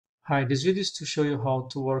Hi, this video is to show you how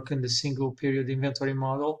to work in the single period inventory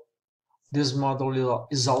model. This model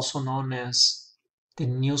is also known as the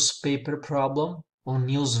newspaper problem or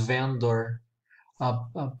news vendor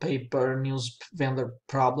paper news vendor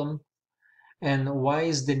problem. And why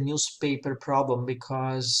is the newspaper problem?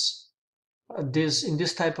 Because this in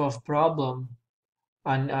this type of problem,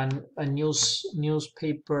 a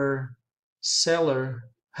newspaper seller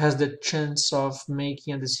has the chance of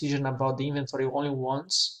making a decision about the inventory only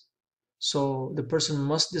once. So the person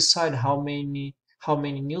must decide how many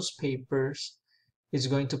newspapers is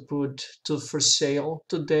going to put to for sale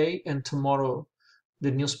today, and tomorrow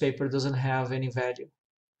the newspaper doesn't have any value.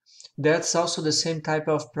 That's also the same type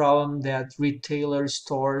of problem that retailer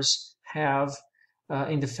stores have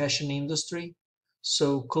in the fashion industry.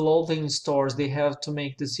 So clothing stores, they have to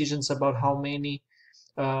make decisions about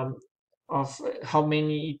um, how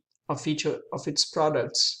many of each of its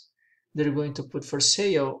products they're going to put for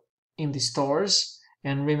sale in the stores.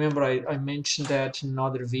 And remember, I mentioned that in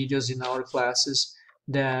other videos in our classes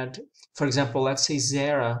that, for example, let's say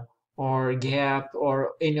Zara or Gap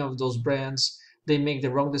or any of those brands, they make the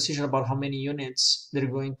wrong decision about how many units they're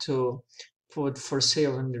going to put for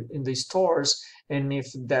sale in the stores. And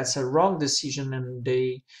if that's a wrong decision and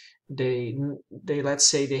they they let's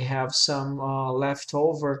say they have some left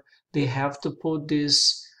over, they have to put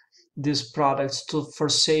these products to for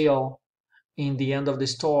sale in the end of the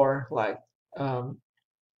store, like um,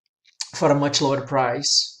 for a much lower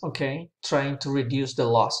price. Okay, trying to reduce the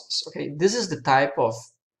losses. Okay, this is the type of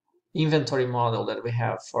inventory model that we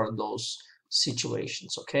have for those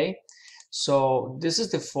situations. Okay, so this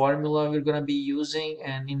is the formula we're going to be using,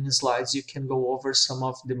 and in the slides you can go over some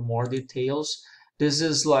of the more details. This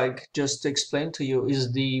is like, just to explain to you,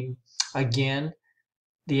 is the, again,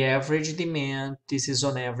 the average demand. This is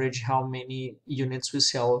on average how many units we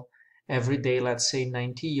sell every day, let's say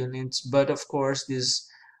 90 units. But of course, this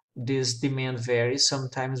demand varies.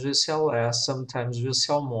 Sometimes we sell less, sometimes we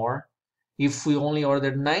sell more. If we only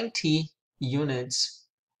order 90 units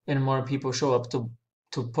and more people show up to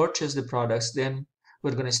purchase the products, then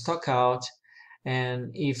we're going to stock out.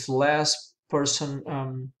 And if less person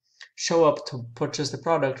show up to purchase the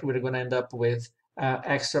product, we're going to end up with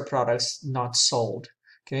extra products not sold.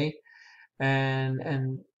 Okay,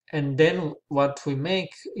 and then what we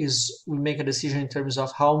make is we make a decision in terms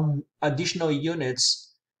of how additional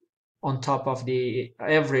units on top of the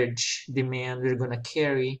average demand we're going to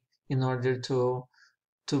carry in order to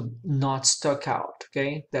not stock out.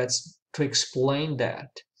 Okay, that's to explain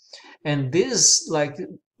that. And this, like,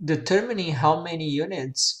 determining how many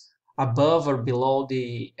units above or below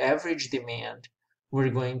the average demand we're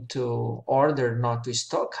going to order not to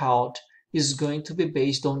stock out, is going to be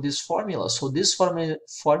based on this formula. So this formula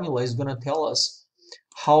is going to tell us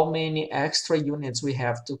how many extra units we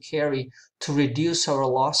have to carry to reduce our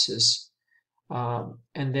losses, and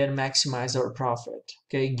then maximize our profit,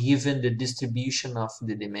 okay, given the distribution of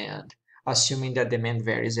the demand, assuming that demand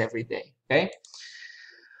varies every day. Okay,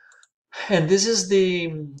 and this is the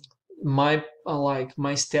my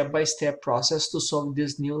step-by-step process to solve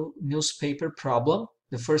this new newspaper problem.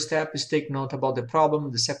 The first step is take note about the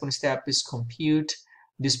problem. The second step is compute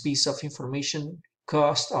this piece of information: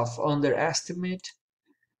 cost of underestimating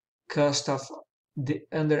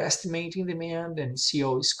demand, and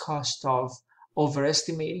CO is cost of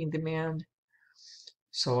overestimating demand.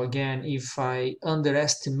 So again, if I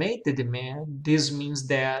underestimate the demand, this means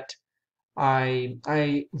that I'm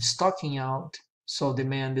stocking out. So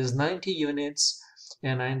demand is 90 units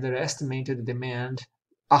and I underestimated the demand.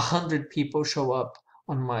 100 people show up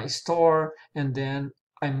on my store, and then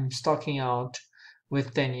I'm stocking out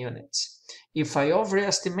with 10 units. If I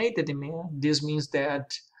overestimate the demand, this means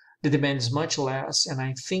that the demand is much less, and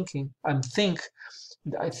I think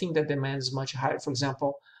that demand is much higher. For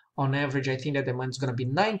example, on average, I think that demand is going to be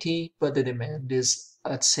 90, but the demand is,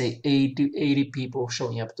 let's say, 80 people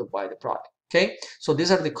showing up to buy the product. Okay, so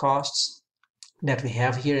these are the costs that we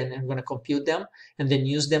have here, and I'm going to compute them and then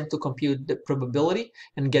use them to compute the probability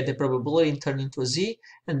and get the probability and turn into a z,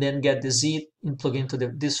 and then get the z and plug into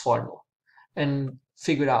this formula and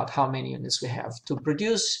figure out how many units we have to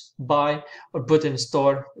produce, buy, or put in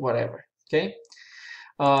store, whatever. Okay,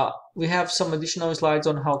 we have some additional slides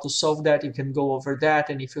on how to solve that. You can go over that,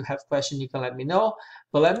 and if you have questions, you can let me know.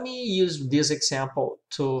 But let me use this example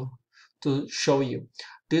to show you.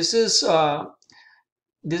 This is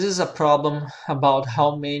a problem about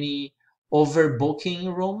how many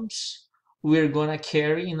overbooking rooms we're gonna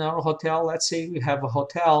carry in our hotel. Let's say we have a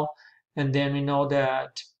hotel, and then we know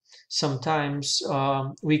that sometimes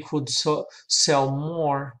we could sell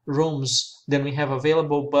more rooms than we have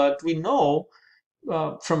available, but we know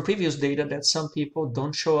from previous data that some people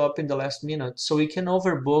don't show up in the last minute, so we can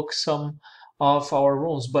overbook some of our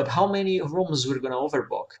rooms. But how many rooms we're going to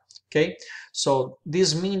overbook? Okay, so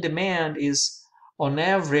this mean demand is on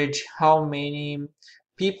average how many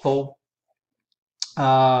people,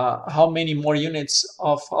 how many more units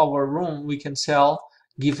of our room we can sell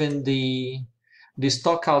given the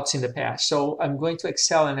stockouts in the past. So I'm going to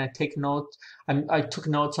Excel and I took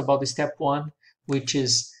notes about the step one, which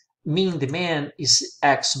is mean demand is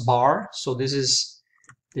X bar. So this is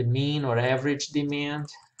the mean or average demand.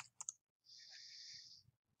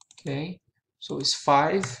 Okay, so it's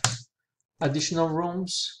 5 additional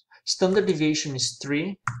rooms. Standard deviation is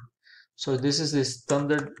 3. So this is the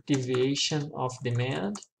standard deviation of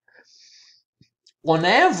demand. On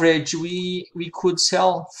average, we could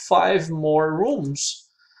sell 5 more rooms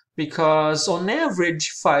because on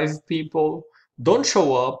average 5 people don't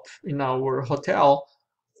show up in our hotel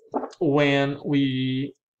when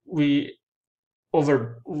we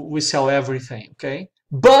sell everything. Okay,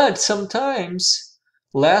 but sometimes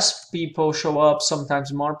less people show up,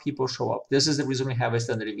 sometimes more people show up. This is the reason we have a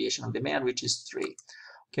standard deviation of demand, which is 3.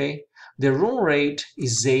 Okay, the room rate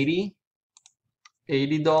is $80,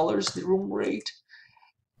 the room rate.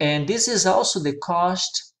 And this is also the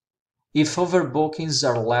cost if overbookings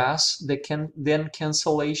are less than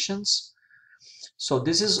cancellations. So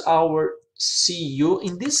this is our CU.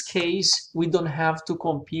 In this case, we don't have to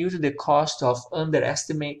compute the cost of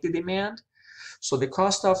underestimated demand. So the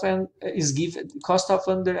cost of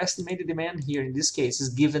underestimated demand here in this case is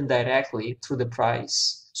given directly through the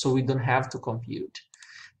price. So we don't have to compute.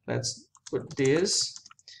 Let's put this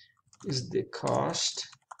is the cost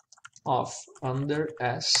of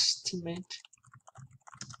underestimate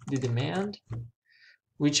the demand,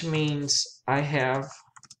 which means I have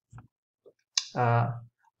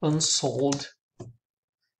unsold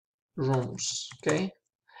rooms. Okay,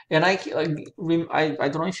 and I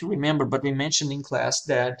don't know if you remember, but we mentioned in class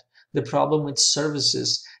that the problem with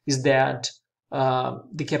services is that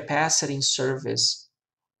the capacity in service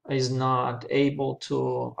is not able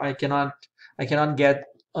to. I cannot get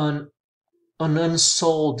an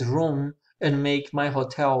unsold room and make my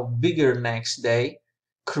hotel bigger next day,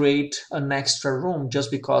 create an extra room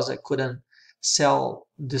just because I couldn't sell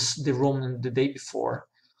the room in the day before.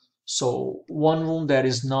 So one room that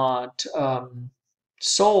is not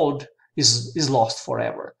sold is lost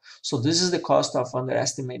forever. So this is the cost of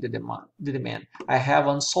underestimated the demand. I have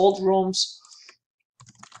unsold rooms,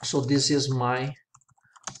 so this is my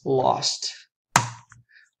lost.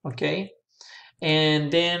 Okay.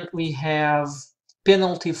 And then we have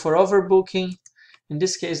penalty for overbooking. In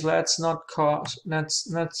this case, let's not call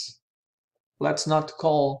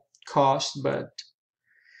cost, but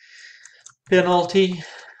penalty.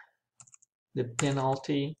 The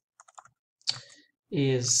penalty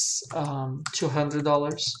is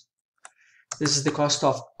 $200. This is the cost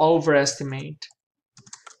of overestimate.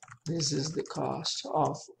 This is the cost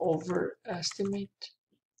of overestimate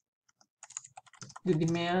the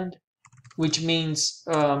demand, which means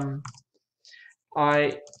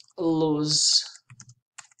I lose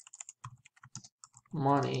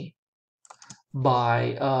money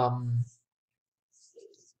by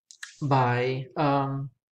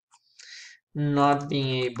not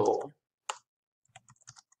being able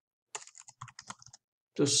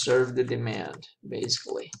to serve the demand,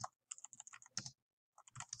 basically.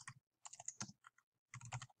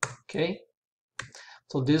 Okay.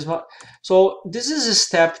 So this is a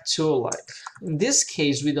step 2. Like in this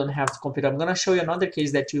case, we don't have to compute. I'm gonna show you another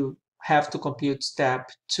case that you have to compute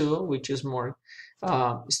step 2, which is more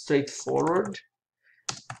straightforward.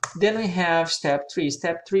 Then we have step 3.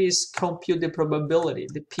 Step 3 is compute the probability,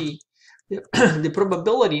 the P. The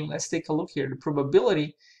probability, let's take a look here. The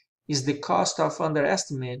probability is the cost of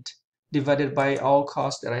underestimate divided by all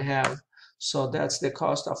costs that I have. So that's the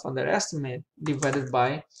cost of underestimate divided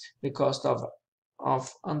by the cost of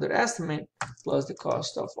underestimate plus the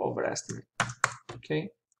cost of overestimate. Okay.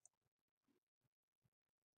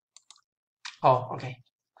 Oh, okay.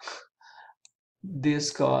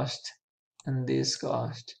 This cost and this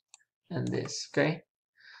cost and this. Okay.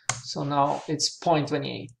 So now it's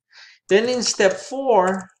 0.28. Then in step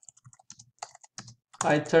 4,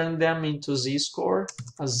 I turn them into z-score,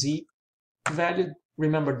 a z value.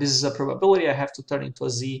 Remember, this is a probability. I have to turn into a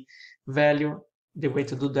z value. The way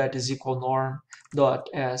to do that is equal norm dot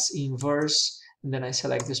s inverse, and then I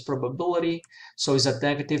select this probability. So it's a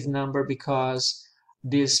negative number because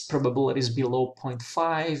this probability is below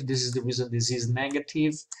 0.5. This is the reason this is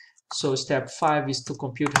negative. So step 5 is to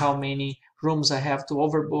compute how many rooms I have to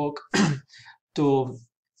overbook to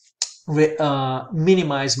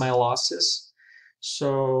minimize my losses.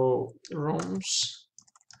 So rooms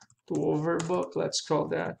to overbook, let's call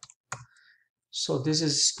that. So this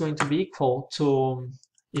is going to be equal to,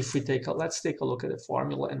 if we take a, let's take a look at the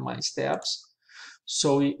formula and my steps.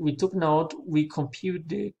 So we took note, we compute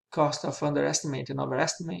the cost of underestimate and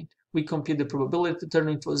overestimate. We compute the probability to turn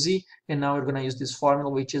into a z, and now we're going to use this formula,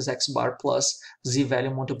 which is x bar plus z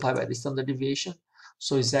value multiplied by the standard deviation.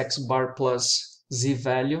 So it's x bar plus z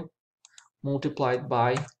value multiplied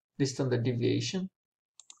by the standard deviation.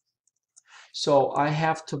 So I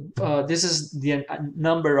have to, this is the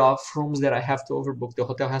number of rooms that I have to overbook, the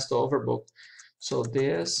hotel has to overbook. So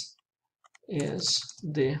this is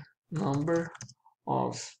the number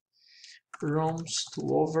of rooms to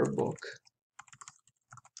overbook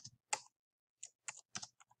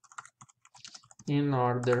in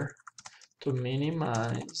order to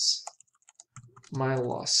minimize my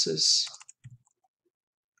losses,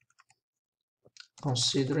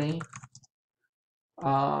 considering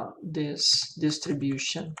this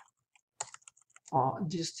distribution of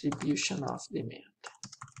demand.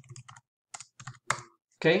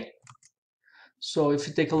 Okay, so if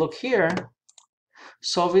you take a look here,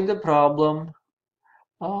 solving the problem,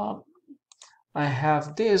 I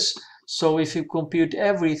have this. So if you compute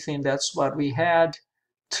everything, that's what we had,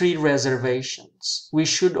 3 reservations. We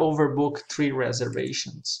should overbook 3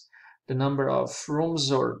 reservations. The number of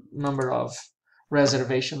rooms or number of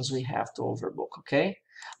reservations we have to overbook, okay?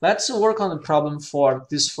 Let's work on the problem 4,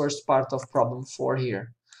 this first part of problem 4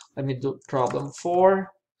 here. Let me do problem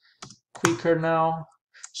 4 quicker now.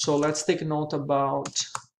 So let's take note about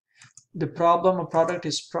the problem. A product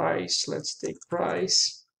is price. Let's take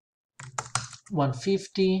price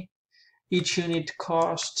 150. Each unit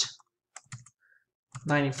cost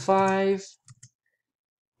 95.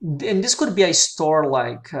 And this could be a store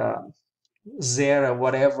like Zara,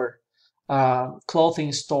 whatever,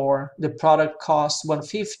 clothing store. The product costs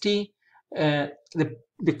 150. The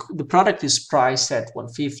product is priced at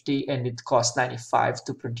 150 and it costs 95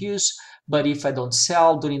 to produce. But if I don't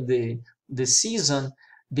sell during the season,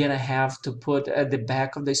 then I have to put at the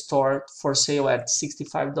back of the store for sale at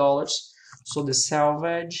 $65. So the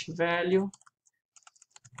salvage value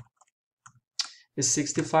is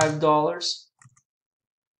 $65.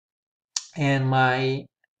 And my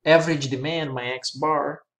average demand, my X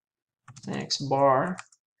bar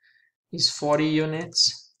is 40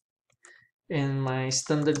 units. And my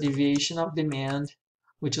standard deviation of demand,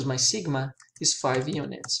 which is my sigma, is 5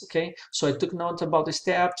 units. Okay, so I took note about the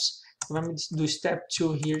steps. Let me do step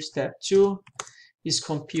 2 here. Step 2 is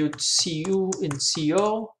compute CU and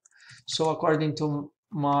CO. So according to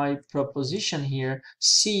my proposition here,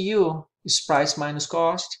 CU is price minus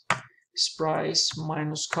cost, is price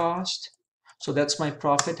minus cost. So that's my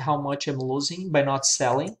profit, how much I'm losing by not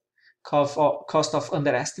selling. Cost of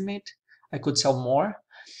underestimate, I could sell more.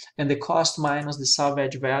 And the cost minus the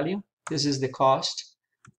salvage value, this is the cost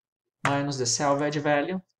minus the salvage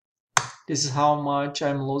value. This is how much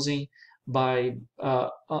I'm losing by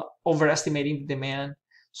overestimating the demand.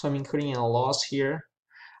 So I'm incurring a loss here.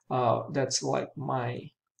 That's like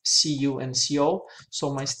my CU and CO.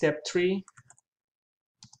 So my step 3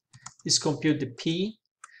 is compute the P.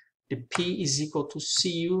 The P is equal to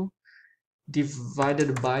CU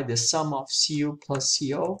divided by the sum of CU plus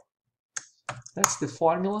CO. That's the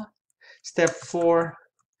formula. Step 4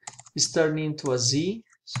 is turning into a Z.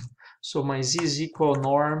 So my Z is equal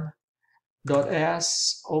norm.S,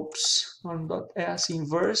 norm.S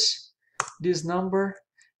inverse this number.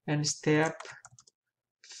 And step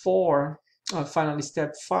 4, finally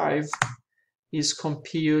step 5 is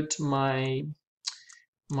compute my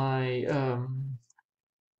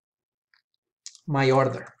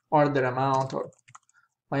order amount, or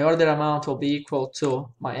my order amount will be equal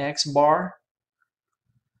to my X bar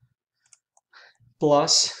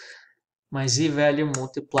plus my Z value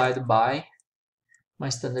multiplied by my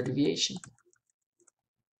standard deviation.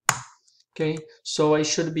 Okay, so I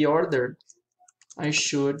should be ordered. I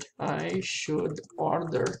should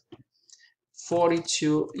order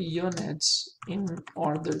 42 units in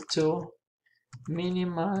order to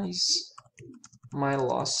minimize my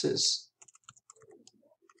losses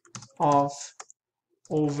of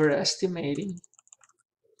overestimating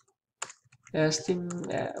and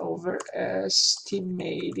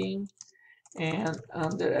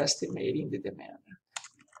underestimating the demand.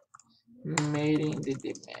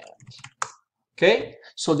 Okay,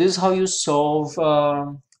 so this is how you solve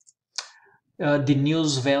the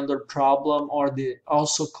news vendor problem, or the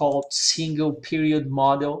also called single period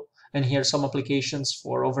model. And here are some applications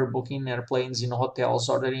for overbooking airplanes, hotels,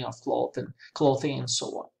 ordering of clothing and so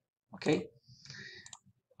on. Okay,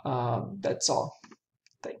 that's all.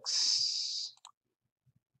 Thanks.